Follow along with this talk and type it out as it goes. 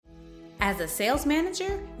As a sales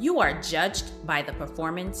manager, you are judged by the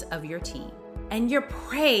performance of your team, and you're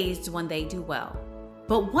praised when they do well.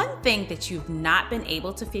 But one thing that you've not been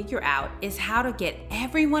able to figure out is how to get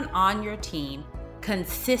everyone on your team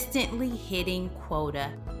consistently hitting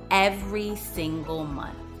quota every single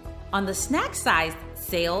month. On the Snack Size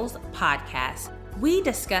Sales podcast, we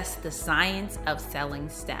discuss the science of selling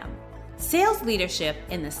STEM. Sales leadership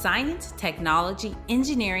in the science, technology,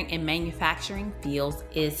 engineering, and manufacturing fields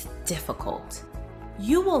is difficult.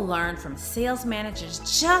 You will learn from sales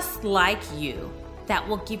managers just like you that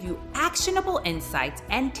will give you actionable insights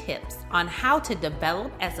and tips on how to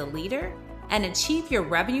develop as a leader and achieve your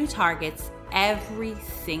revenue targets every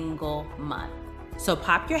single month. So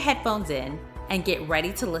pop your headphones in and get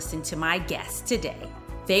ready to listen to my guests today.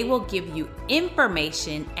 They will give you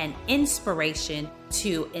information and inspiration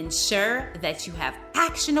to ensure that you have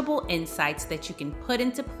actionable insights that you can put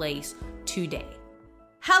into place today.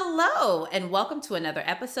 Hello, and welcome to another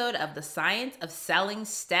episode of The Science of Selling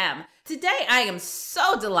STEM. Today, I am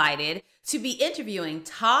so delighted to be interviewing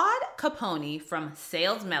Todd Caponi from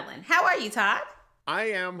Sales Melon. How are you, Todd?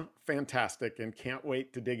 I am fantastic and can't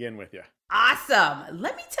wait to dig in with you. Awesome.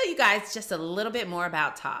 Let me tell you guys just a little bit more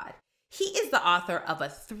about Todd. He is the author of a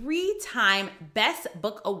 3-time Best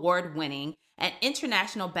Book Award winning and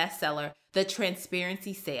international bestseller, The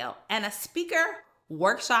Transparency Sale, and a speaker,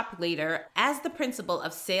 workshop leader as the principal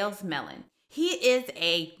of Sales Melon. He is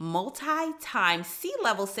a multi-time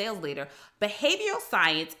C-level sales leader, behavioral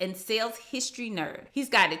science, and sales history nerd. He's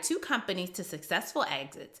guided 2 companies to successful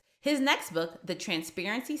exits. His next book, The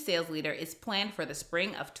Transparency Sales Leader, is planned for the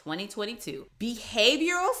spring of 2022.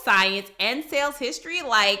 Behavioral science and sales history,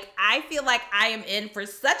 I feel like I am in for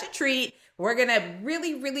such a treat. We're gonna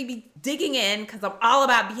really be digging in because I'm all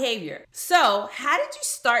about behavior. So, how did you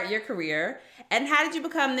start your career and how did you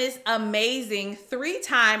become this amazing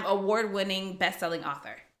 3-time award-winning best-selling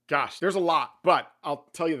author? Gosh, there's a lot, but I'll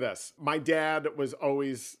tell you this. My dad was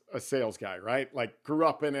always a sales guy, right? Grew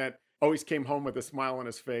up in it. Always came home with a smile on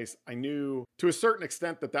his face. I knew to a certain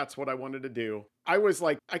extent that that's what I wanted to do. I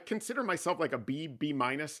consider myself like a B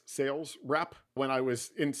minus sales rep when I was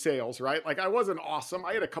in sales, right? I wasn't awesome.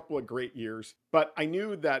 I had a couple of great years, but I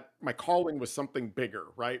knew that my calling was something bigger,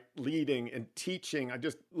 right? Leading and teaching. I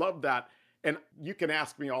just loved that. And you can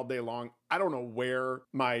ask me all day long. I don't know where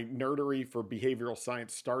my nerdery for behavioral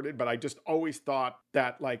science started, but I just always thought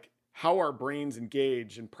that how our brains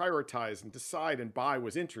engage and prioritize and decide and buy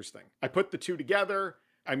was interesting. I put the two together.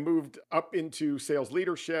 I moved up into sales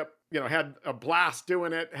leadership, had a blast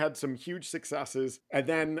doing it, had some huge successes. And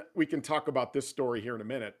then we can talk about this story here in a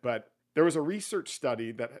minute, but there was a research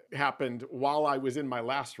study that happened while I was in my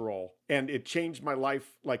last role, and it changed my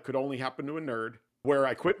life like could only happen to a nerd, where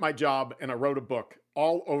I quit my job and I wrote a book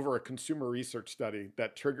all over a consumer research study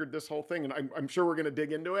that triggered this whole thing. And I'm sure we're going to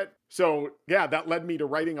dig into it. So yeah, that led me to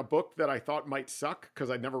writing a book that I thought might suck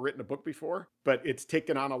because I'd never written a book before, but it's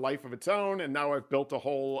taken on a life of its own. And now I've built a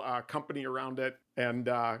whole company around it and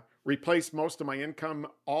replaced most of my income,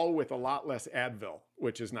 all with a lot less Advil,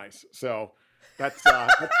 which is nice. So that's kind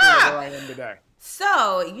of where I am today.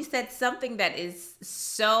 So you said something that is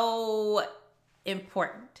so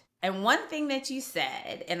important. And one thing that you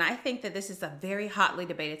said, and I think that this is a very hotly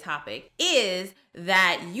debated topic, is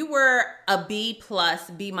that you were a B+,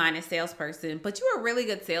 B- salesperson, but you were a really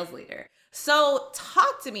good sales leader. So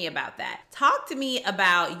talk to me about that. Talk to me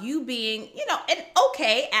about you being, an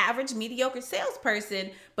okay, average, mediocre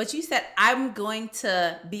salesperson, but you said, I'm going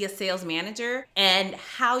to be a sales manager, and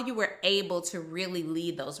how you were able to really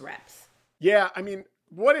lead those reps. Yeah,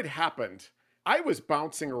 what had happened, I was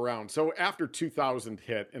bouncing around. So after 2000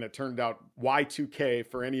 hit, and it turned out Y2K,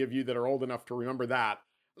 for any of you that are old enough to remember that,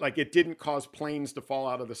 it didn't cause planes to fall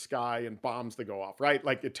out of the sky and bombs to go off, right?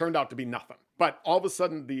 It turned out to be nothing. But all of a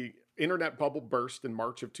sudden, the internet bubble burst in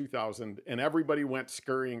March of 2000, and everybody went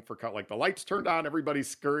scurrying for cover. The lights turned on,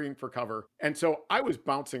 everybody's scurrying for cover. And so I was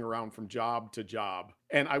bouncing around from job to job,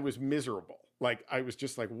 and I was miserable. I was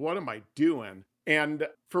just what am I doing? And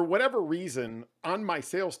for whatever reason, on my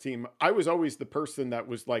sales team, I was always the person that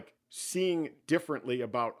was seeing differently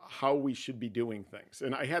about how we should be doing things.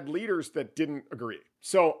 And I had leaders that didn't agree.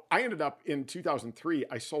 So I ended up in 2003,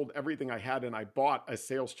 I sold everything I had and I bought a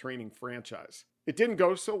sales training franchise. It didn't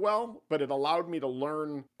go so well, but it allowed me to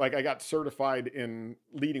learn. I got certified in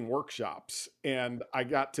leading workshops, and I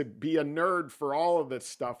got to be a nerd for all of this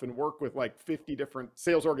stuff and work with 50 different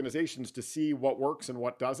sales organizations to see what works and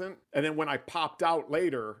what doesn't. And then when I popped out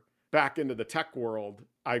later back into the tech world,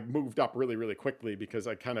 I moved up really, really quickly because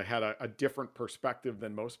I kind of had a different perspective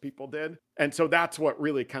than most people did. And so that's what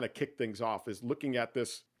really kind of kicked things off, is looking at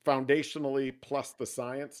this foundationally plus the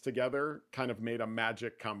science together kind of made a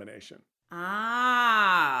magic combination.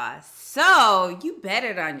 Ah, so you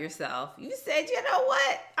betted on yourself. You said, you know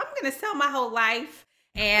what? I'm going to sell my whole life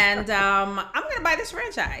and I'm going to buy this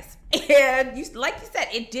franchise. And you, like you said,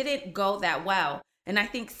 it didn't go that well. And I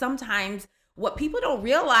think sometimes what people don't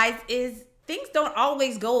realize is things don't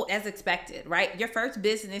always go as expected, right? Your first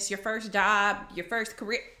business, your first job, your first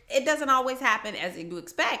career, it doesn't always happen as you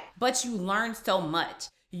expect, but you learn so much.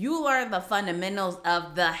 You learn the fundamentals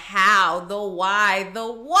of the how, the why, the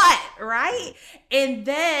what, right? And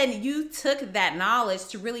then you took that knowledge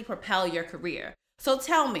to really propel your career. So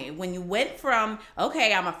tell me, when you went from,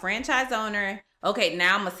 okay, I'm a franchise owner, okay,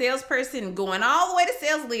 now I'm a salesperson, going all the way to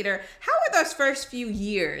sales leader, how were those first few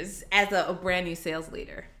years as a brand new sales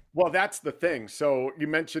leader? Well, that's the thing. So you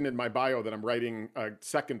mentioned in my bio that I'm writing a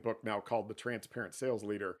second book now called The Transparent Sales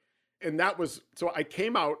Leader. And that was, so I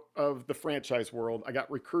came out of the franchise world. I got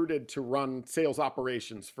recruited to run sales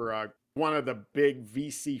operations for one of the big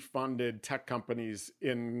VC funded tech companies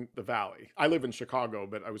in the Valley. I live in Chicago,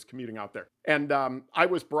 but I was commuting out there. And I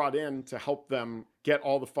was brought in to help them get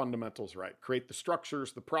all the fundamentals right, create the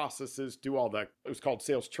structures, the processes, do all that. It was called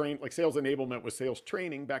sales train, like sales enablement was sales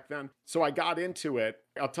training back then. So I got into it.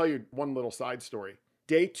 I'll tell you one little side story.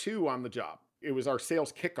 Day 2 on the job, it was our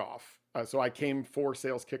sales kickoff. So I came for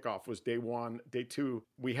sales kickoff was day 1. Day 2,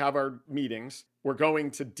 we have our meetings. We're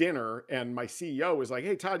going to dinner and my CEO is like,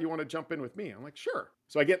 hey, Todd, you want to jump in with me? I'm like, sure.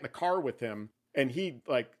 So I get in the car with him and he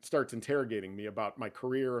like starts interrogating me about my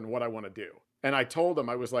career and what I want to do. And I told him,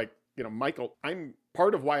 I was like, you know, Michael, I'm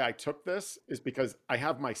part of why I took this is because I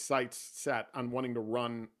have my sights set on wanting to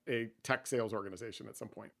run a tech sales organization at some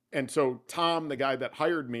point. And so Tom, the guy that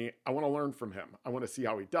hired me, I want to learn from him. I want to see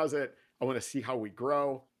how he does it. I want to see how we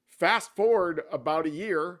grow. Fast forward about a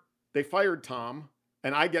year, they fired Tom,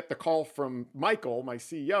 and I get the call from Michael, my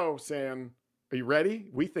CEO, saying, are you ready?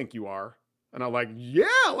 We think you are. And I'm like, yeah,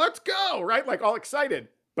 let's go, right? Like all excited.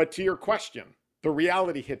 But to your question, the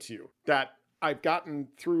reality hits you that I've gotten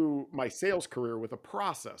through my sales career with a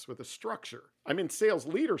process, with a structure. I'm in sales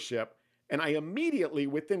leadership, and I immediately,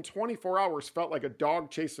 within 24 hours, felt like a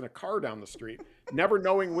dog chasing a car down the street, never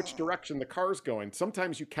knowing which direction the car's going.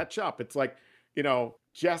 Sometimes you catch up. It's like, you know,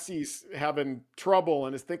 Jesse's having trouble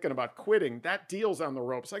and is thinking about quitting. That deal's on the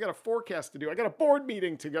ropes. I got a forecast to do. I got a board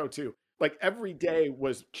meeting to go to. Like every day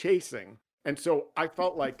was chasing. And so I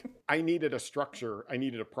felt like I needed a structure. I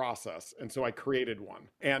needed a process. And so I created one.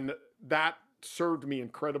 And that served me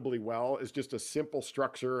incredibly well as just a simple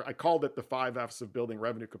structure. I called it the 5 F's of building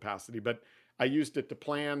revenue capacity, but I used it to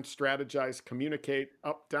plan, strategize, communicate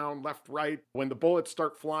up, down, left, right. When the bullets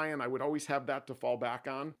start flying, I would always have that to fall back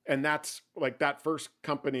on. And that's like that first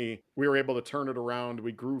company, we were able to turn it around.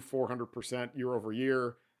 We grew 400% year over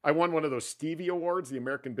year. I won one of those Stevie Awards, the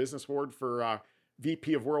American Business Award for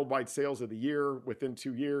VP of Worldwide Sales of the Year within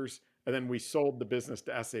 2 years. And then we sold the business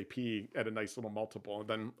to SAP at a nice little multiple. And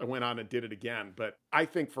then I went on and did it again. But I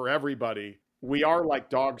think for everybody, we are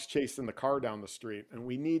like dogs chasing the car down the street, and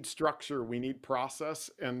we need structure, we need process,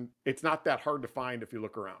 and it's not that hard to find if you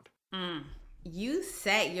look around. You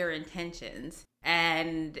set your intentions,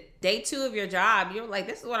 and day 2 of your job, you're like,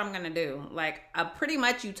 this is what I'm going to do. Like, pretty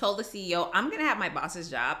much you told the CEO, I'm going to have my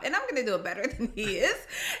boss's job, and I'm going to do it better than he is.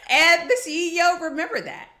 And the CEO remembered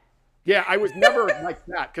that. Yeah, I was never like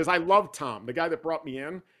that because I love Tom, the guy that brought me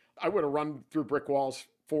in. I would have run through brick walls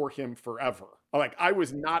for him forever. Like I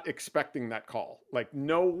was not expecting that call. Like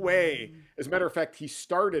no way. As a matter of fact, he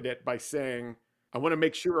started it by saying, I want to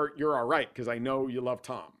make sure you're all right because I know you love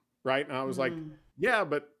Tom. Right. And I was like, yeah,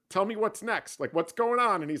 but tell me what's next. Like what's going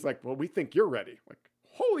on? And he's like, well, we think you're ready. Like,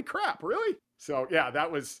 holy crap, really? So yeah,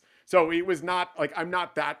 so it was not like, I'm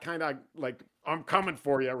not that kind of like, I'm coming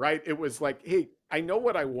for you. Right. It was like, hey, I know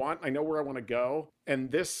what I want. I know where I want to go.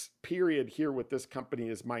 And this period here with this company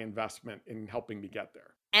is my investment in helping me get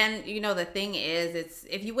there. And you know, the thing is, it's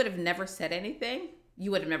if you would have never said anything,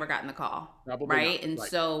 you would have never gotten the call. Probably right. Not. And right.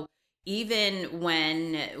 So even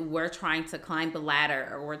when we're trying to climb the ladder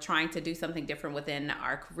or we're trying to do something different within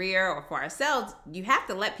our career or for ourselves, you have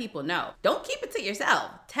to let people know. Don't keep it to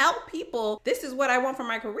yourself. Tell people, this is what I want for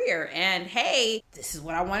my career. And hey, this is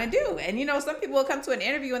what I want to do. And you know, some people will come to an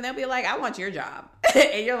interview and they'll be like, I want your job.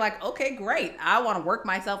 And you're like, okay, great. I want to work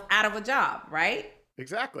myself out of a job, right?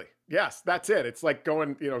 Exactly. Yes, that's it. It's like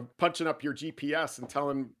going, you know, punching up your GPS and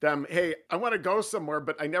telling them, hey, I want to go somewhere,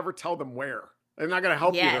 but I never tell them where. They're not going to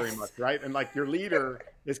help you very much, right? And like your leader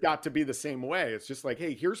has got to be the same way. It's just like,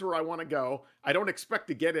 hey, here's where I want to go. I don't expect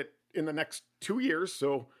to get it in the next 2 years.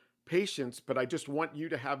 So patience, but I just want you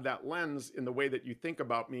to have that lens in the way that you think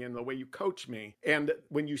about me and the way you coach me. And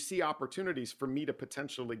when you see opportunities for me to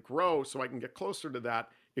potentially grow so I can get closer to that,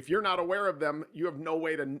 if you're not aware of them, you have no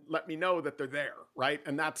way to let me know that they're there, right?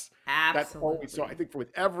 And that's always, so I think with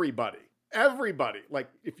everybody, like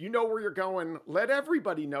if you know where you're going, let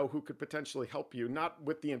everybody know who could potentially help you, not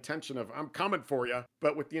with the intention of I'm coming for you,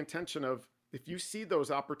 but with the intention of if you see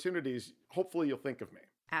those opportunities, hopefully you'll think of me.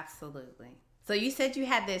 Absolutely. So you said you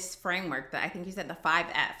had this framework that I think you said the 5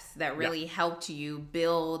 F's that really helped you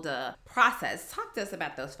build a process. Talk to us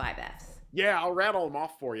about those 5 F's. Yeah, I'll rattle them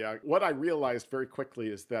off for you. What I realized very quickly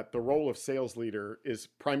is that the role of sales leader is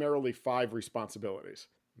primarily 5 responsibilities.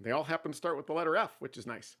 They all happen to start with the letter F, which is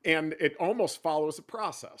nice. And it almost follows a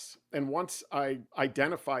process. And once I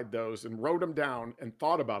identified those and wrote them down and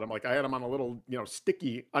thought about them, like I had them on a little,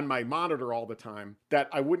 sticky on my monitor all the time, that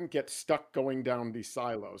I wouldn't get stuck going down these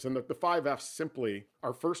silos. And the 5 F's simply,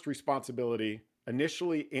 our first responsibility,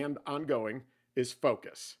 initially and ongoing, is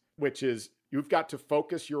focus, which is you've got to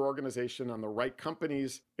focus your organization on the right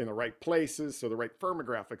companies in the right places. So the right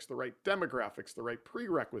firmographics, the right demographics, the right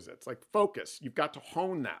prerequisites, like focus. You've got to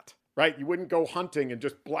hone that, right? You wouldn't go hunting and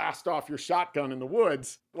just blast off your shotgun in the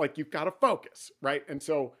woods. Like you've got to focus, right? And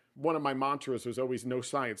so one of my mantras was always no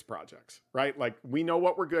science projects, right? Like we know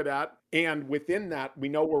what we're good at. And within that, we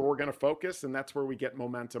know where we're going to focus. And that's where we get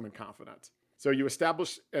momentum and confidence. So you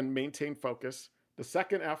establish and maintain focus. The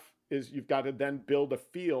second F is you've got to then build the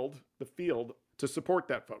field to support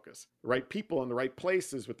that focus. The right people in the right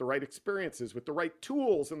places with the right experiences, with the right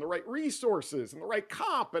tools and the right resources and the right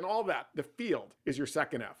comp and all that. The field is your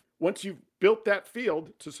second F. Once you've built that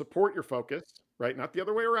field to support your focus, right? Not the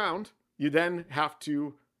other way around, you then have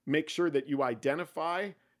to make sure that you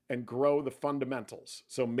identify and grow the fundamentals.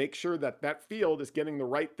 So make sure that that field is getting the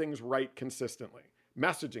right things right consistently.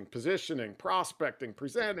 Messaging, positioning, prospecting,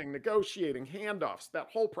 presenting, negotiating, handoffs, that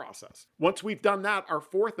whole process. Once we've done that, our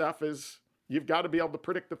fourth F is you've got to be able to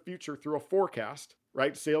predict the future through a forecast,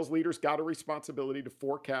 right? Sales leaders got a responsibility to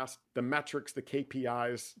forecast the metrics, the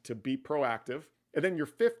KPIs, to be proactive. And then your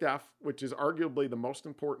fifth F, which is arguably the most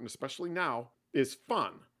important, especially now, is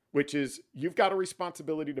fun, which is you've got a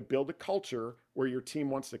responsibility to build a culture where your team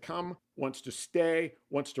wants to come, wants to stay,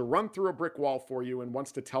 wants to run through a brick wall for you, and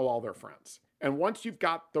wants to tell all their friends. And once you've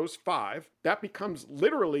got those 5, that becomes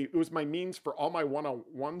literally, it was my means for all my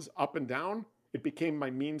one-on-ones up and down. It became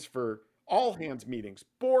my means for all hands meetings,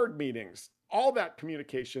 board meetings, all that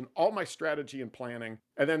communication, all my strategy and planning.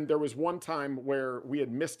 And then there was one time where we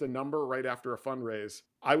had missed a number right after a fundraise.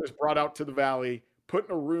 I was brought out to the valley, put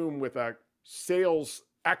in a room with a sales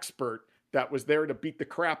expert that was there to beat the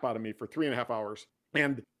crap out of me for 3.5 hours.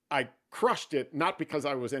 And I crushed it, not because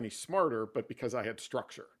I was any smarter, but because I had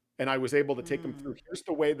structure. And I was able to take them through, here's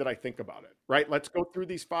the way that I think about it, right? Let's go through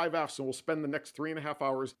these 5 F's and we'll spend the next 3.5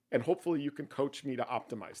 hours and hopefully you can coach me to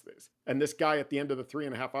optimize this. And this guy at the end of the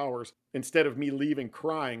 3.5 hours, instead of me leaving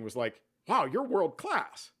crying, was like, wow, you're world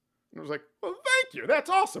class. And I was like, well, thank you.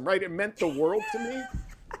 That's awesome, right? It meant the world to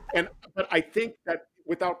me. But I think that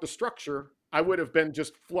without the structure, I would have been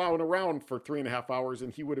just flying around for 3.5 hours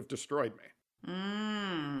and he would have destroyed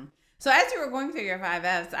me. So as you were going through your 5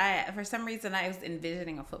 F's, for some reason I was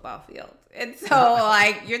envisioning a football field. And so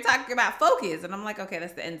like you're talking about focus and I'm like, okay,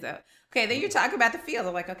 that's the end zone. Okay, then you're talking about the field.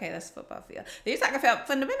 I'm like, okay, that's the football field. Then you're talking about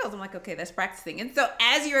fundamentals. I'm like, okay, that's practicing. And so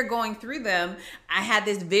as you were going through them, I had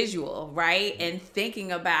this visual, right? And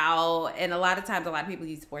thinking about, and a lot of times a lot of people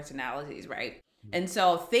use sports analogies, right? And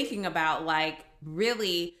so thinking about like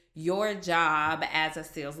really your job as a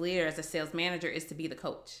sales leader, as a sales manager is to be the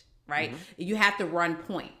coach, right? You have to run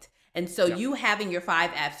point. And so you having your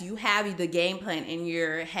 5 F's, you have the game plan in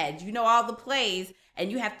your head, you know all the plays, and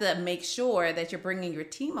you have to make sure that you're bringing your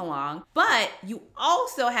team along. But you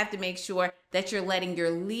also have to make sure that you're letting your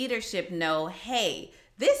leadership know, hey,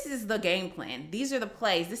 this is the game plan. These are the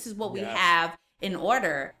plays. This is what we have in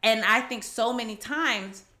order. And I think so many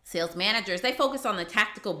times sales managers, they focus on the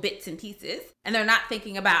tactical bits and pieces and they're not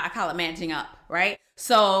thinking about, I call it managing up, right?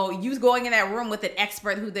 So you going in that room with an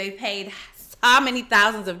expert who they paid how many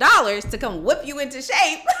thousands of dollars to come whip you into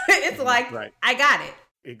shape. It's like, I got it.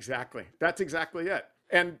 Exactly. That's exactly it.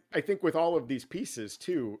 And I think with all of these pieces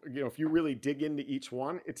too, if you really dig into each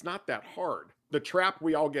one, it's not that hard. The trap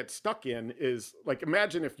we all get stuck in is like,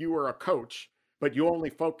 imagine if you were a coach, but you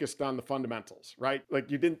only focused on the fundamentals, right?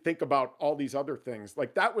 Like you didn't think about all these other things.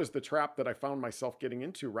 Like that was the trap that I found myself getting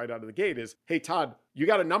into right out of the gate is, hey, Todd, you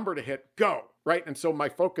got a number to hit, go, right? And so my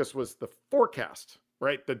focus was the forecast,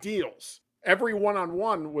 right? The deals. Every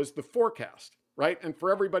one-on-one was the forecast, right? And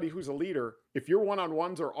for everybody who's a leader, if your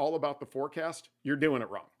one-on-ones are all about the forecast, you're doing it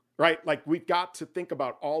wrong, right? Like we've got to think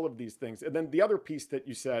about all of these things. And then the other piece that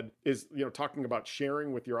you said is, talking about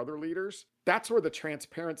sharing with your other leaders. That's where the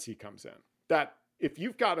transparency comes in. That if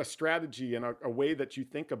you've got a strategy and a way that you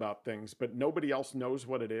think about things, but nobody else knows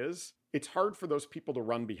what it is, it's hard for those people to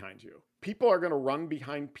run behind you. People are going to run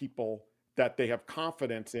behind people that they have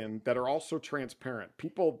confidence in, that are also transparent,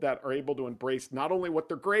 people that are able to embrace not only what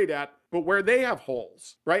they're great at, but where they have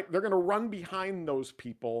holes, right? They're going to run behind those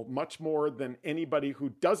people much more than anybody who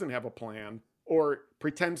doesn't have a plan or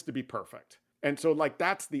pretends to be perfect. And so like,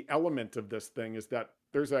 that's the element of this thing, is that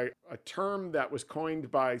there's a term that was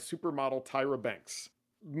coined by supermodel Tyra Banks,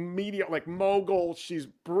 media, like mogul. She's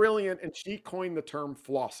brilliant. And she coined the term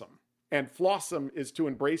flawsome. And flawsome is to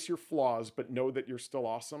embrace your flaws, but know that you're still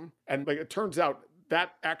awesome. And like, it turns out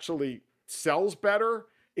that actually sells better.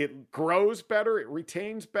 It grows better. It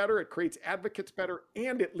retains better. It creates advocates better,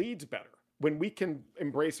 and it leads better when we can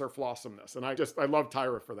embrace our flawsomeness. And I love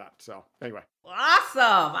Tyra for that. So anyway. Awesome.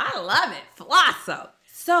 I love it. Flawsome.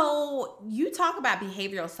 So you talk about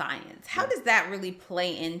behavioral science. How does that really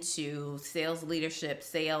play into sales leadership,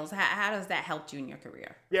 sales? How does that help you in your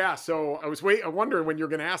career? Yeah. So I wondering when you're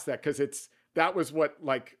going to ask that, because that was what,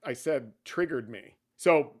 like I said, triggered me.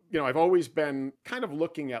 So, I've always been kind of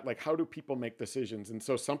looking at like, how do people make decisions? And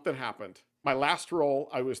so something happened. My last role,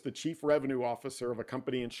 I was the chief revenue officer of a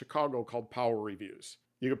company in Chicago called Power Reviews.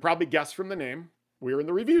 You could probably guess from the name, we're in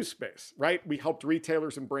the review space, right? We helped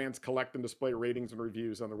retailers and brands collect and display ratings and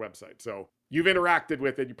reviews on their website. So you've interacted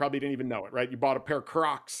with it. You probably didn't even know it, right? You bought a pair of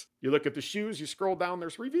Crocs. You look at the shoes, you scroll down,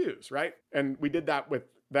 there's reviews, right? And we did that with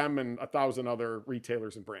them and 1,000 other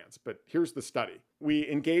retailers and brands. But here's the study. We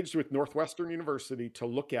engaged with Northwestern University to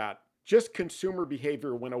look at just consumer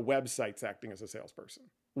behavior when a website's acting as a salesperson.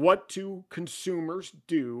 What do consumers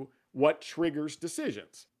do? What triggers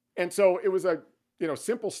decisions? And so it was a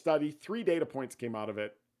simple study. 3 data points came out of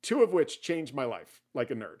it, 2 of which changed my life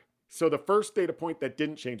like a nerd. So the first data point that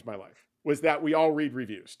didn't change my life was that we all read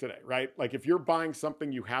reviews today, right? Like if you're buying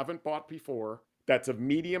something you haven't bought before, that's of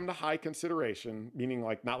medium to high consideration, meaning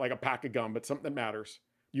like not like a pack of gum, but something that matters,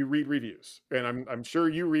 you read reviews. And I'm sure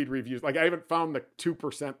you read reviews. Like I haven't found the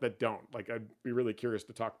 2% that don't. Like I'd be really curious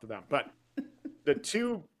to talk to them. But the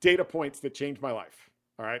 2 data points that changed my life.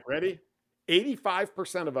 All right, ready?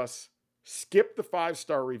 85% of us skip the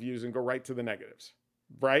 5-star reviews and go right to the negatives,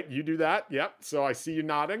 right? You do that? Yep. So I see you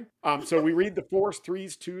nodding. So we read the 4s,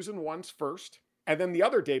 3s, 2s, and 1s first. And then the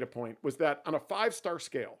other data point was that on a 5-star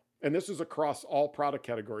scale, and this is across all product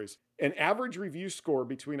categories, an average review score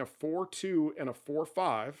between a 4.2 and a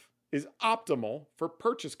 4.5 is optimal for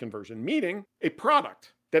purchase conversion, meaning a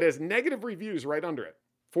product that has negative reviews right under it,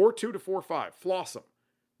 4.2 to 4.5, flawsome,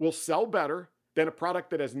 will sell better than a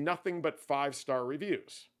product that has nothing but 5-star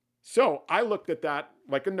reviews. So I looked at that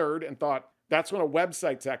like a nerd and thought, that's when a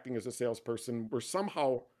website's acting as a salesperson. We're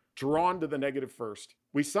somehow drawn to the negative first.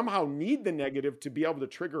 We somehow need the negative to be able to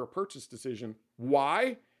trigger a purchase decision.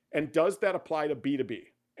 Why? And does that apply to B2B?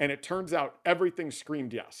 And it turns out everything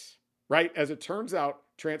screamed yes, right? As it turns out,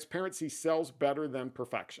 transparency sells better than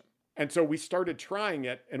perfection. And so we started trying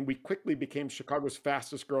it, and we quickly became Chicago's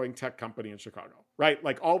fastest growing tech company in Chicago, right?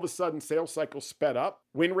 Like all of a sudden sales cycles sped up,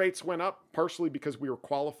 win rates went up, partially because we were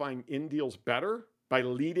qualifying in deals better by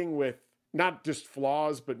leading with not just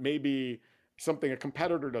flaws, but maybe something a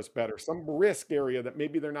competitor does better, some risk area that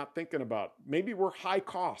maybe they're not thinking about. Maybe we're high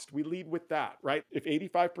cost. We lead with that, right? If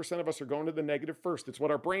 85% of us are going to the negative first, it's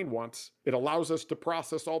what our brain wants. It allows us to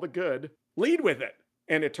process all the good. Lead with it.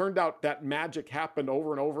 And it turned out that magic happened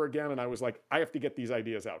over and over again. And I was like, I have to get these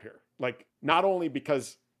ideas out here. Like, not only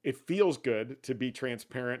because it feels good to be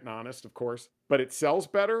transparent and honest, of course, but it sells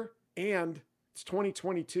better. And it's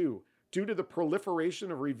 2022. Due to the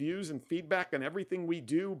proliferation of reviews and feedback and everything we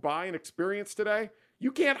do, buy, and experience today,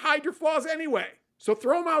 you can't hide your flaws anyway. So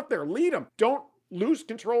throw them out there, lead them. Don't lose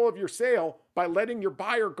control of your sale by letting your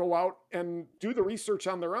buyer go out and do the research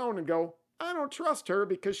on their own and go, I don't trust her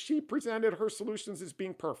because she presented her solutions as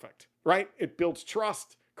being perfect, right? It builds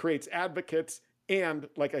trust, creates advocates, and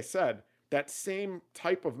like I said, that same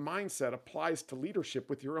type of mindset applies to leadership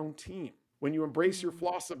with your own team. When you embrace your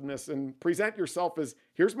flawsomeness and present yourself as,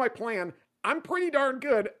 here's my plan, I'm pretty darn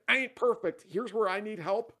good, I ain't perfect, here's where I need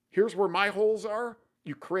help, here's where my holes are,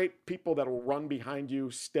 you create people that will run behind you,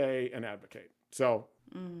 stay, and advocate. So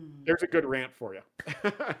there's a good rant for you.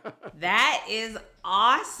 That is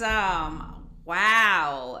awesome.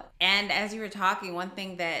 Wow. And as you were talking, one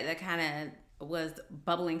thing that kind of was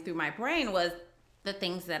bubbling through my brain was the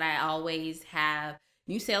things that I always have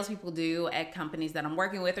new salespeople do at companies that I'm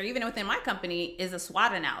working with, or even within my company, is a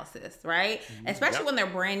SWOT analysis, right? Especially when they're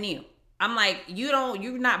brand new. I'm like,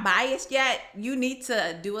 you're not biased yet. You need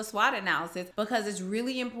to do a SWOT analysis because it's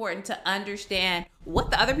really important to understand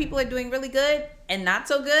what the other people are doing really good and not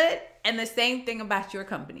so good. And the same thing about your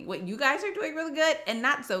company, what you guys are doing really good and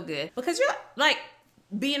not so good, because you're like,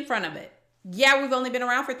 be in front of it. Yeah, we've only been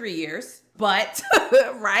around for 3 years, but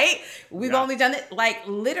right? We've only done it, like,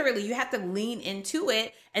 literally, you have to lean into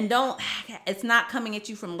it and it's not coming at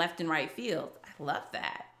you from left and right field. I love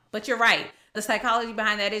that. But you're right. The psychology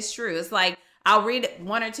behind that is true. It's like, I'll read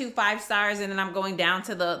 1 or 2 5 stars and then I'm going down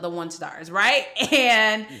to the 1 stars, right?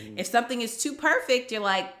 And if something is too perfect, you're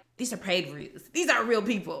like, these are paid reviews. These aren't real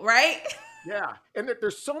people, right? Yeah. And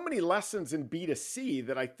there's so many lessons in B2C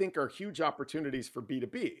that I think are huge opportunities for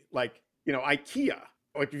B2B. Like, IKEA.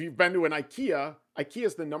 Like, if you've been to an IKEA, IKEA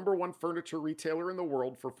is the #1 furniture retailer in the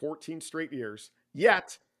world for 14 straight years.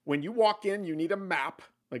 Yet, when you walk in, you need a map.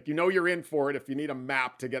 Like, you're in for it if you need a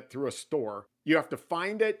map to get through a store. You have to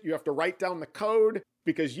find it. You have to write down the code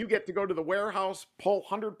because you get to go to the warehouse, pull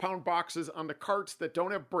 100-pound boxes onto carts that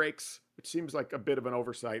don't have brakes, which seems like a bit of an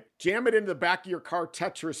oversight. Jam it into the back of your car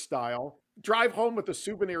Tetris style. Drive home with a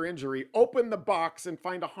souvenir injury, open the box and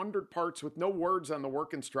find 100 parts with no words on the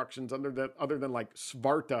work instructions other than like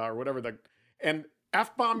Svarta or whatever and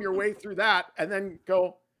F-bomb your way through that and then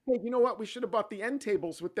go, hey, you know what? We should have bought the end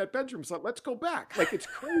tables with that bedroom slot. Let's go back. Like, it's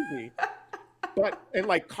crazy. And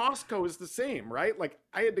like Costco is the same, right? Like,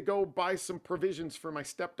 I had to go buy some provisions for my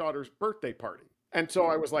stepdaughter's birthday party. And so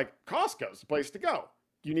I was like, Costco's the place to go.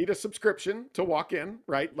 You need a subscription to walk in,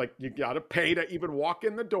 right? Like, you got to pay to even walk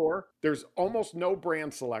in the door. There's almost no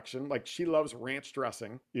brand selection. Like, she loves ranch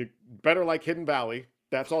dressing. You better like Hidden Valley.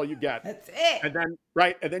 That's all you get. That's it.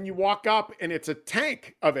 And then you walk up and it's a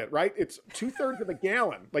tank of it, right? It's 2/3 of a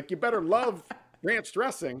gallon. Like, you better love ranch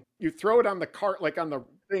dressing. You throw it on the cart, like on the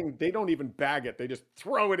thing. They don't even bag it. They just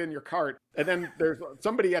throw it in your cart. And then there's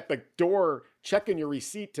somebody at the door checking your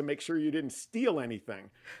receipt to make sure you didn't steal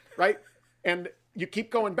anything, right? And you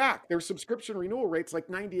keep going back. Their subscription renewal rate's like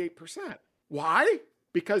 98%. Why?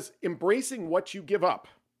 Because embracing what you give up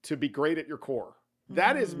to be great at your core.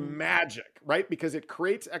 That is magic, right? Because it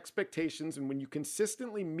creates expectations. And when you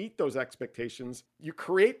consistently meet those expectations, you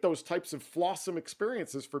create those types of flawsome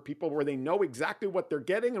experiences for people where they know exactly what they're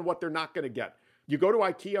getting and what they're not going to get. You go to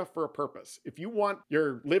IKEA for a purpose. If you want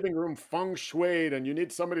your living room feng shuied and you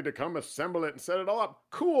need somebody to come assemble it and set it all up,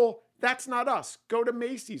 cool. That's not us. Go to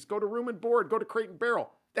Macy's, go to Room and Board, go to Crate and Barrel.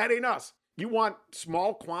 That ain't us. You want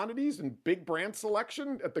small quantities and big brand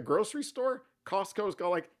selection at the grocery store? Costco's go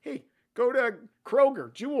like, hey, go to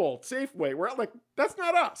Kroger, Jewel, Safeway. We're like, that's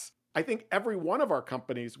not us. I think every one of our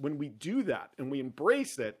companies, when we do that and we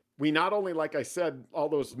embrace it, we not only, like I said, all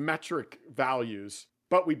those metric values,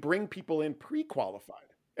 but we bring people in pre-qualified.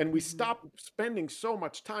 And we stop spending so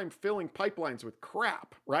much time filling pipelines with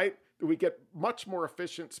crap, right? We get much more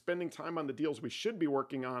efficient spending time on the deals we should be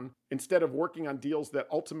working on instead of working on deals that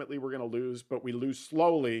ultimately we're going to lose, but we lose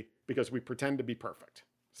slowly because we pretend to be perfect.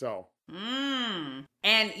 So. And,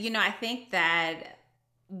 I think that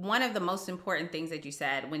one of the most important things that you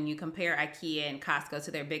said when you compare IKEA and Costco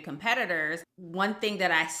to their big competitors, one thing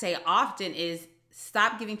that I say often is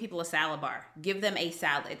stop giving people a salad bar. Give them a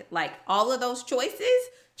salad. Like, all of those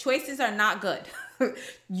choices are not good.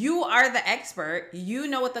 You are the expert. You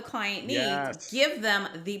know what the client needs. Yes. Give them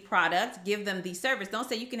the product. Give them the service. Don't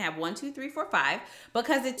say you can have 1, 2, 3, 4, 5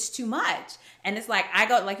 because it's too much. And it's like,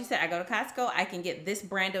 like you said, I go to Costco. I can get this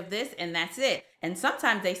brand of this and that's it. And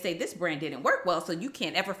sometimes they say this brand didn't work well, so you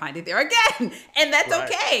can't ever find it there again. And that's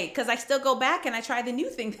okay because I still go back and I try the new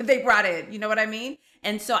thing that they brought in. You know what I mean?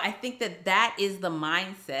 And so I think that is the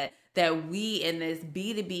mindset that we in this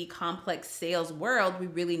B2B complex sales world, we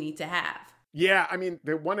really need to have. Yeah. I mean,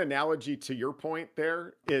 the one analogy to your point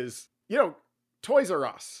there is, Toys R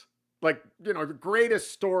Us, like, the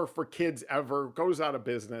greatest store for kids ever, goes out of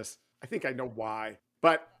business. I think I know why.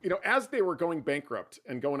 But, as they were going bankrupt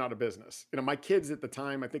and going out of business, my kids at the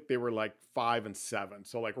time, I think they were like 5 and 7.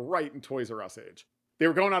 So like right in Toys R Us age, they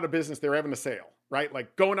were going out of business. They were having a sale, right?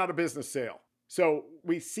 Like going out of business sale. So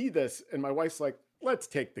we see this and my wife's like, let's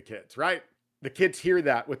take the kids, right? The kids hear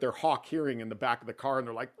that with their hawk hearing in the back of the car and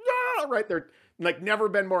they're like, yeah, right? They're like never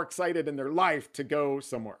been more excited in their life to go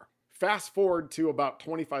somewhere. Fast forward to about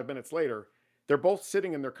 25 minutes later, they're both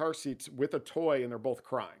sitting in their car seats with a toy and they're both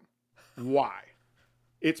crying. Why?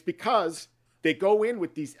 It's because they go in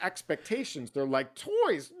with these expectations. They're like,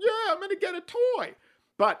 toys, yeah, I'm going to get a toy.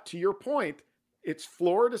 But to your point, it's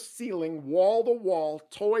floor to ceiling, wall to wall,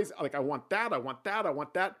 toys. Like, I want that, I want that, I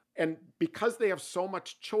want that. And because they have so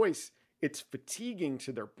much choice, it's fatiguing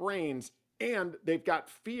to their brains. And they've got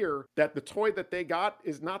fear that the toy that they got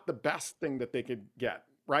is not the best thing that they could get,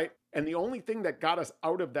 right? And the only thing that got us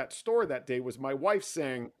out of that store that day was my wife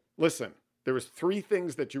saying, listen, there was 3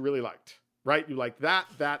 things that you really liked, right? You like that,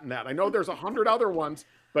 that, and that. I know there's 100 other ones,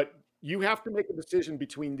 but you have to make a decision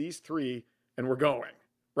between these 3 and we're going,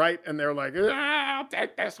 right? And they're like, I'll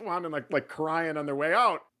take this one, and like crying on their way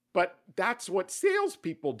out. But that's what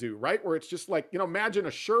salespeople do, right? Where it's just like, imagine a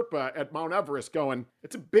Sherpa at Mount Everest going,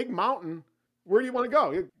 it's a big mountain. Where do you want to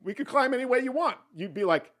go? We could climb any way you want. You'd be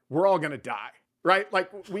like, we're all going to die, right?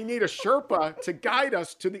 Like we need a Sherpa to guide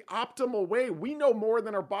us to the optimal way. We know more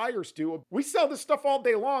than our buyers do. We sell this stuff all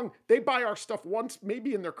day long. They buy our stuff once,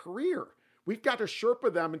 maybe in their career. We've got to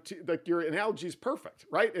Sherpa them. Like your analogy is perfect,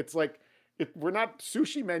 right? It's like, we're not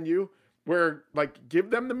sushi menu. Where like,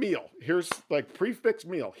 give them the meal. Here's like prefix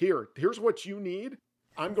meal. Here's what you need.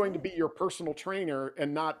 I'm going to be your personal trainer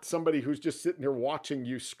and not somebody who's just sitting there watching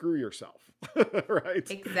you screw yourself. Right?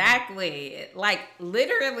 Exactly. Like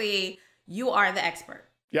literally, you are the expert.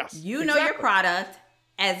 Yes. You know your product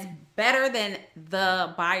as better than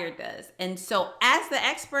the buyer does. And so as the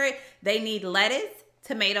expert, they need lettuce,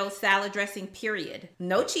 tomato, salad dressing, period.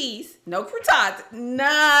 No cheese, no croutons,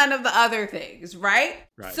 none of the other things, right?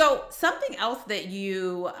 So something else that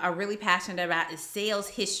you are really passionate about is sales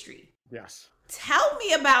history. Yes. Tell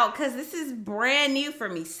me about, because this is brand new for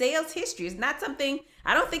me. Sales history is not something,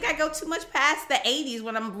 I don't think I go too much past the 80s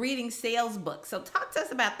when I'm reading sales books. So talk to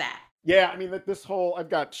us about that. Yeah, I mean, I've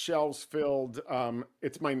got shelves filled.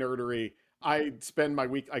 It's my nerdery. I spend my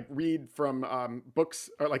week, I read from books,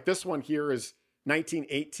 or like this one here is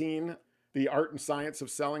 1918, The Art and Science of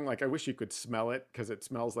Selling. Like, I wish you could smell it because it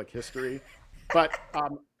smells like history. But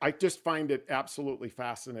I just find it absolutely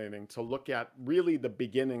fascinating to look at really the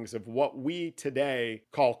beginnings of what we today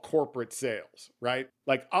call corporate sales, right?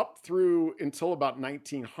 Like up through until about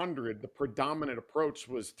 1900, the predominant approach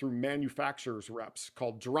was through manufacturers reps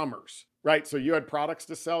called drummers, right? So you had products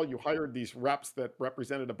to sell. You hired these reps that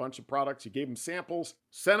represented a bunch of products. You gave them samples,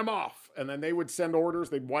 sent them off, and then they would send orders.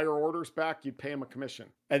 They'd wire orders back. You'd pay them a commission.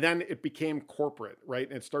 And then it became corporate, right?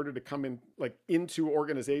 And it started to come in like into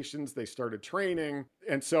organizations. They started training.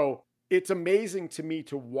 And so it's amazing to me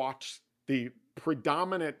to watch the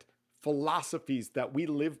predominant philosophies that we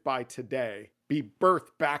live by today be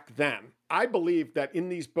birthed back then. I believe that in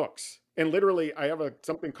these books, and literally I have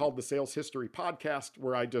something called the Sales History Podcast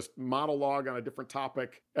where I just monologue on a different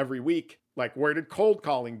topic every week. Like, where did cold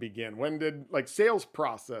calling begin? When did like sales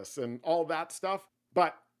process and all that stuff?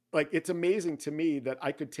 But like, it's amazing to me that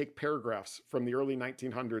I could take paragraphs from the early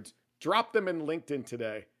 1900s, drop them in LinkedIn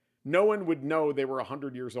today. No one would know they were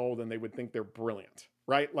 100 years old and they would think they're brilliant,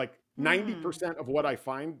 right? Like 90% of what I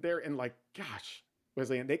find there, and like, gosh,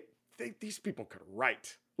 Wesley, and these people could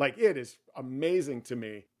write. Like, it is amazing to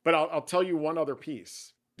me. But I'll tell you one other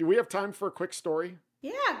piece. Do we have time for a quick story?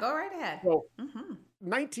 Yeah, go right ahead. So,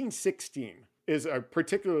 1916 is a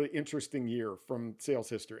particularly interesting year from sales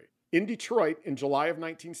history. In Detroit, in July of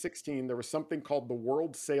 1916, there was something called the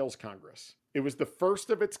World Sales Congress. It was the first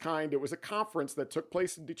of its kind. It was a conference that took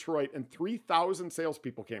place in Detroit, and 3,000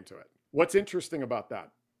 salespeople came to it. What's interesting about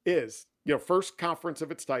that is, first conference of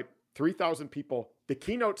its type, 3,000 people. The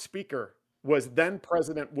keynote speaker was then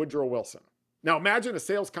President Woodrow Wilson. Now imagine a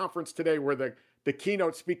sales conference today where the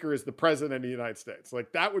keynote speaker is the president of the United States.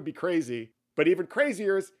 Like, that would be crazy. But even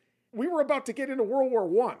crazier is we were about to get into World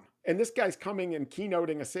War I, and this guy's coming and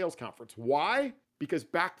keynoting a sales conference. Why? Because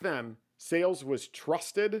back then, sales was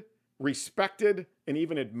trusted, respected, and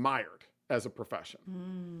even admired as a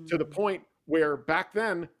profession. To the point where back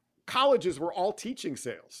then, colleges were all teaching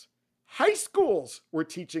sales. High schools were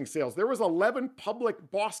teaching sales. There was 11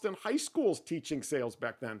 public Boston high schools teaching sales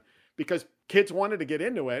back then because kids wanted to get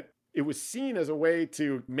into it. It was seen as a way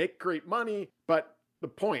to make great money. But the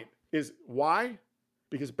point is why?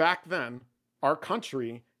 Because back then, our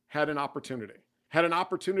country had an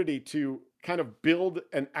opportunity to kind of build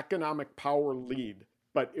an economic power lead,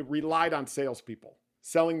 but it relied on salespeople,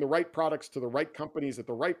 selling the right products to the right companies at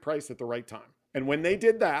the right price at the right time. And when they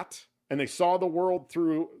did that, and they saw the world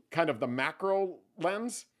through kind of the macro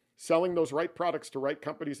lens, selling those right products to right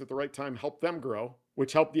companies at the right time helped them grow,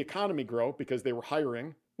 which helped the economy grow because they were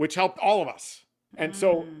hiring, which helped all of us. And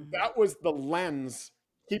so that was the lens,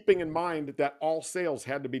 keeping in mind that all sales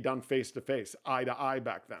had to be done face-to-face, eye-to-eye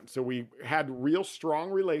back then. So we had real strong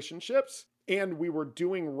relationships and we were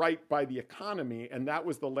doing right by the economy. And that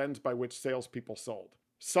was the lens by which salespeople sold.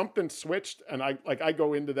 Something switched, and I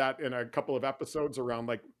go into that in a couple of episodes around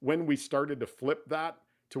like when we started to flip that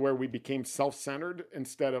to where we became self-centered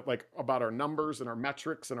instead of like about our numbers and our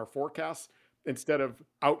metrics and our forecasts instead of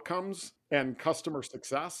outcomes and customer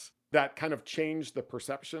success. That kind of changed the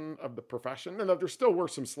perception of the profession. And there still were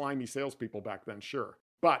some slimy salespeople back then, sure.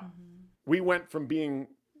 But we went from being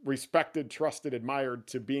respected, trusted, admired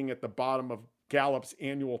to being at the bottom of Gallup's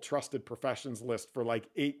annual trusted professions list for like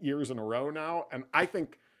 8 years in a row now. And I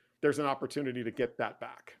think there's an opportunity to get that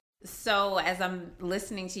back. So as I'm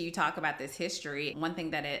listening to you talk about this history, one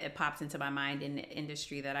thing that it pops into my mind in the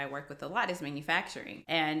industry that I work with a lot is manufacturing.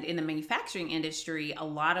 And in the manufacturing industry, a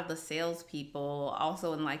lot of the salespeople,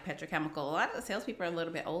 also in like petrochemical, a lot of the salespeople are a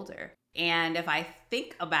little bit older. And if I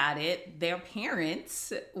think about it, their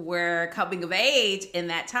parents were coming of age in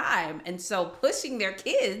that time. And so pushing their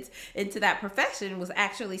kids into that profession was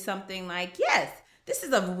actually something like, yes, this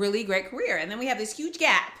is a really great career. And then we have this huge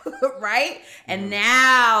gap, right? And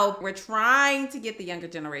now we're trying to get the younger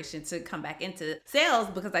generation to come back into sales,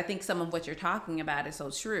 because I think some of what you're talking about is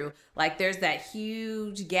so true. Like there's that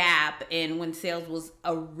huge gap in when sales was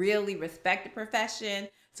a really respected profession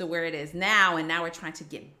to where it is now. And now we're trying to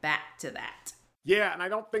get back to that. Yeah, and I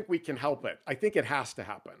don't think we can help it. I think it has to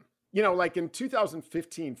happen. You know, like in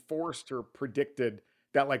 2015, Forrester predicted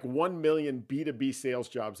that like 1 million B2B sales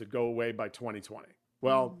jobs would go away by 2020.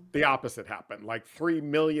 Well, the opposite happened, like 3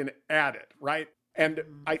 million added, right? And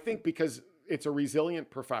I think because it's a resilient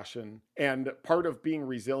profession, and part of being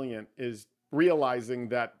resilient is realizing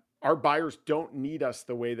that our buyers don't need us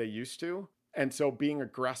the way they used to. And so being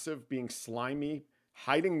aggressive, being slimy,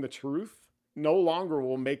 hiding the truth no longer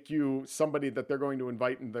will make you somebody that they're going to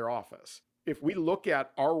invite into their office. If we look at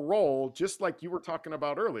our role, just like you were talking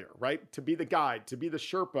about earlier, right? To be the guide, to be the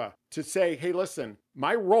Sherpa, to say, hey, listen,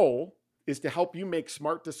 my role is to help you make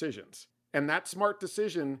smart decisions. And that smart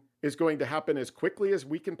decision is going to happen as quickly as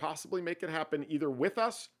we can possibly make it happen, either with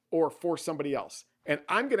us or for somebody else. And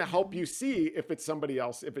I'm going to help you see if it's somebody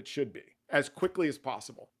else, if it should be, as quickly as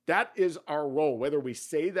possible. That is our role, whether we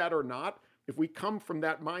say that or not. If we come from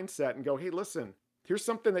that mindset and go, hey, listen, here's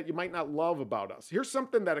something that you might not love about us. Here's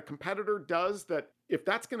something that a competitor does that if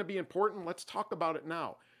that's going to be important, let's talk about it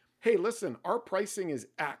now. Hey, listen, our pricing is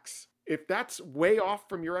X. If that's way off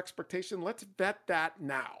from your expectation, let's vet that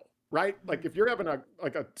now, right? Like if you're having a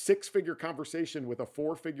 6-figure conversation with a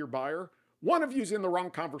 4-figure buyer, one of you's in the wrong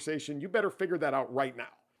conversation. You better figure that out right now,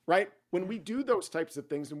 right? When we do those types of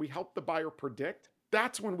things and we help the buyer predict,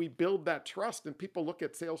 that's when we build that trust, and people look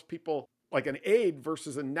at salespeople like an aid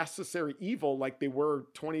versus a necessary evil like they were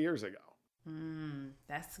 20 years ago.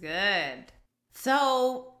 That's good.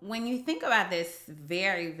 So when you think about this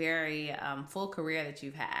very, very full career that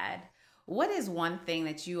you've had, what is one thing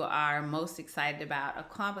that you are most excited about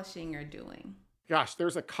accomplishing or doing? Gosh,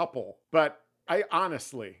 there's a couple, but I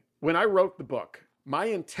honestly, when I wrote the book, my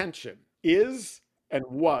intention is and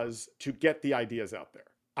was to get the ideas out there.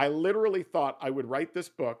 I literally thought I would write this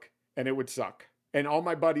book and it would suck. And all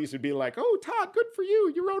my buddies would be like, oh, Todd, good for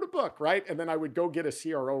you. You wrote a book, right? And then I would go get a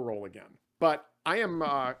CRO role again. But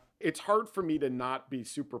it's hard for me to not be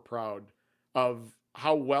super proud of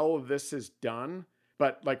how well this is done,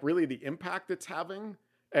 but like really the impact it's having.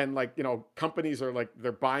 And like, you know, companies are like,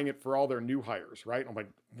 they're buying it for all their new hires, right? I'm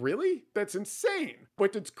like, really? That's insane.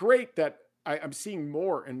 But it's great that I'm seeing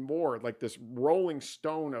more and more like this rolling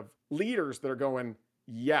stone of leaders that are going,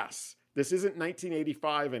 yes, this isn't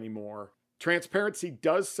 1985 anymore. Transparency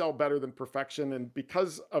does sell better than perfection. And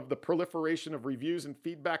because of the proliferation of reviews and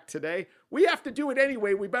feedback today, we have to do it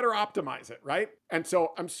anyway. We better optimize it, right? And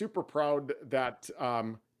so I'm super proud that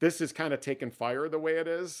this is kind of taken fire the way it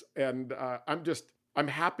is. And I'm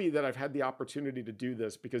happy that I've had the opportunity to do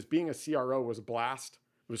this, because being a CRO was a blast.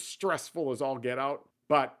 It was stressful as all get out.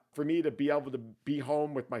 But for me to be able to be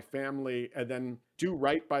home with my family and then do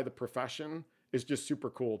right by the profession is just super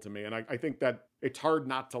cool to me. And I think that it's hard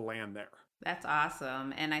not to land there. That's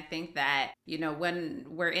awesome. And I think that, you know, when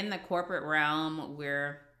we're in the corporate realm,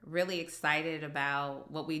 we're really excited about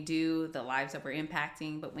what we do, the lives that we're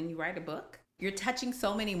impacting. But when you write a book, you're touching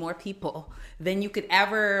so many more people than you could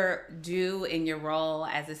ever do in your role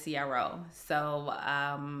as a CRO. So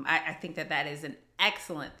I think that is an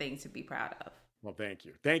excellent thing to be proud of. Well, thank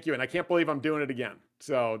you. Thank you. And I can't believe I'm doing it again.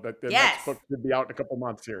 So the yes. next book should be out in a couple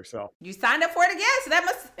months here. So you signed up for it again. So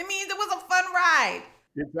it means it was a fun ride.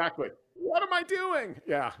 Exactly. What am I doing?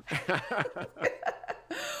 Yeah.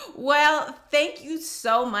 Well, thank you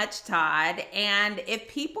so much, Todd. And if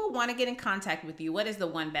people want to get in contact with you, what is the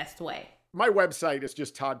one best way? My website is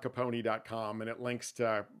just toddcaponi.com, and it links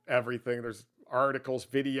to everything. There's articles,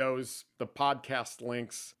 videos, the podcast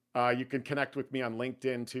links. You can connect with me on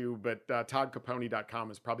LinkedIn too, but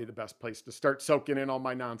toddcaponi.com is probably the best place to start soaking in all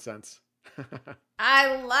my nonsense.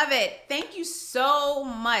 I love it. Thank you so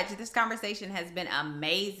much. This conversation has been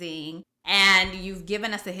amazing. And you've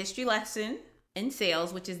given us a history lesson in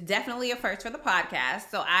sales, which is definitely a first for the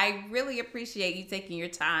podcast. So I really appreciate you taking your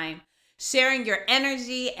time sharing your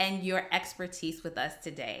energy and your expertise with us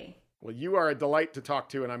today. Well, you are a delight to talk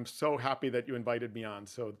to, and I'm so happy that you invited me on,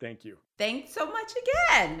 so thank you. Thanks so much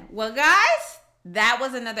again. Well, guys, that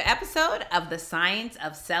was another episode of the Science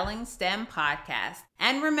of Selling STEM podcast.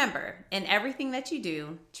 And remember, in everything that you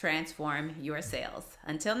do, transform your sales.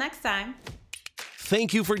 Until next time.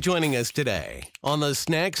 Thank you for joining us today on the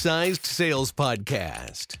Snack-Sized Sales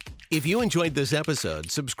Podcast. If you enjoyed this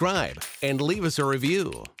episode, subscribe and leave us a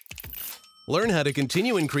review. Learn how to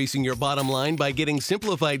continue increasing your bottom line by getting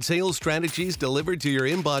simplified sales strategies delivered to your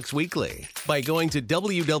inbox weekly by going to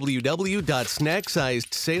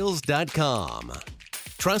www.snacksizedSales.com.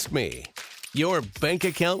 Trust me, your bank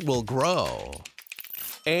account will grow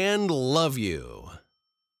and love you.